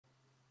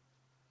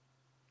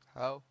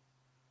How?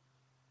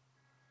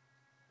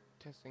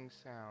 Testing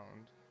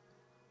sound.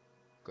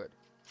 Good.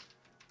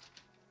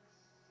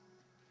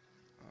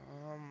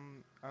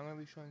 I'm gonna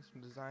be showing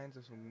some designs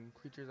of some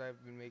creatures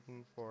I've been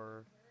making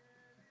for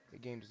a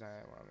game design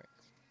I want to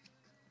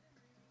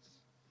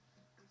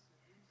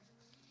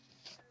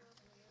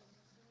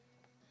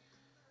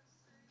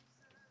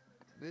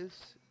make.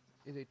 This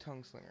is a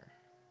tongue slinger.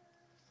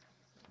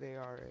 They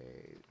are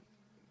a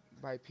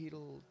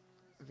bipedal,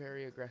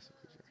 very aggressive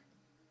creature.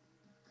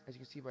 As you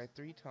can see by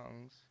three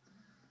tongues,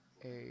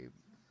 a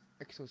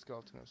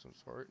exoskeleton of some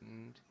sort,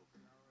 and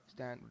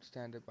would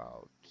stand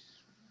about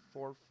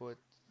 4'5".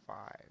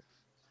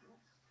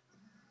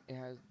 It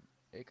has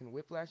it can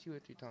whiplash you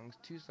with three tongues.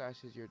 Two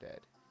slashes, you're dead.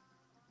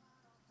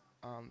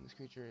 This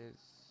creature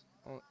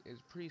is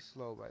pretty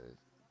slow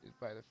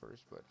by the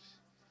first, but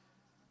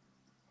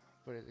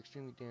is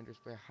extremely dangerous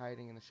by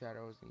hiding in the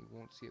shadows, and you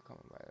won't see it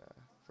coming by the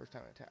first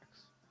time it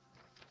attacks.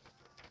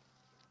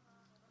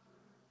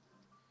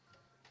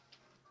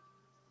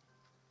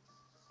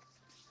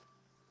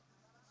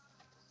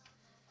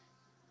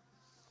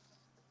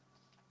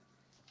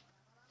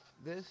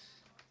 This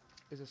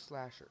is a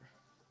slasher,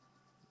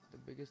 the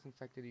biggest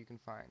infected you can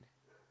find.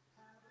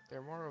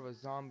 They're more of a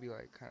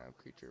zombie-like kind of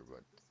creature,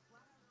 but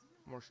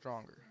more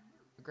stronger,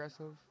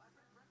 aggressive,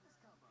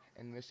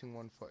 and missing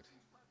one foot.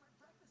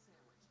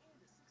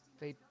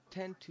 They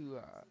tend to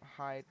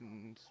hide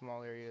in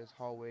small areas,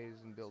 hallways,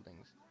 and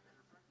buildings.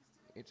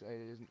 It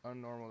is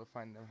unnormal to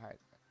find them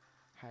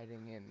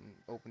hiding in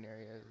open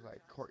areas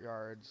like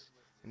courtyards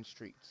and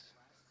streets,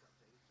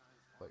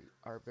 but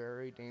are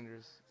very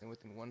dangerous, and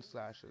within one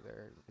slash of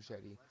their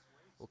machete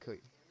will kill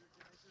you.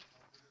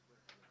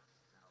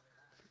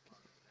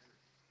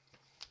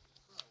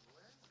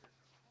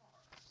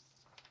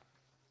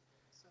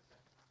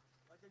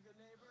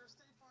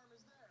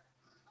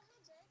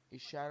 A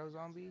shadow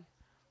zombie,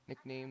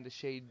 nicknamed the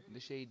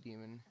Shade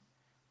Demon,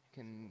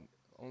 can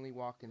only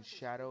walk in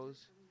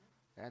shadows.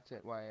 That's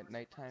it. Why at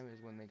nighttime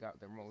is when they got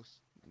their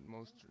most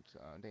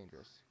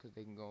dangerous, because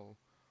they can go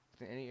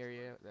within any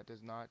area that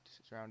is not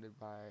surrounded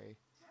by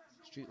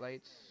street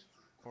lights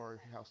or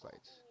house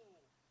lights.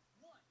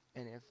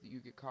 And if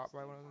you get caught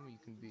by one of them, you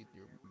can be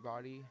your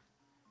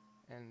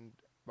and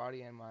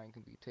body and mind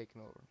can be taken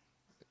over,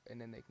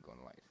 and then they can go in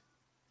the light.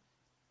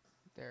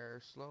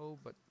 They're slow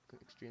but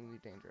extremely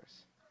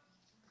dangerous.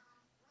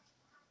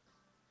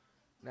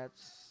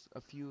 That's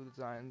a few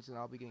designs, and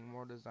I'll be getting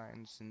more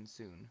designs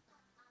soon.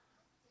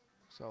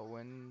 So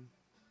when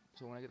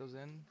I get those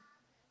in,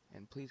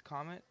 and please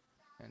comment,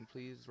 and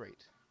please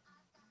rate.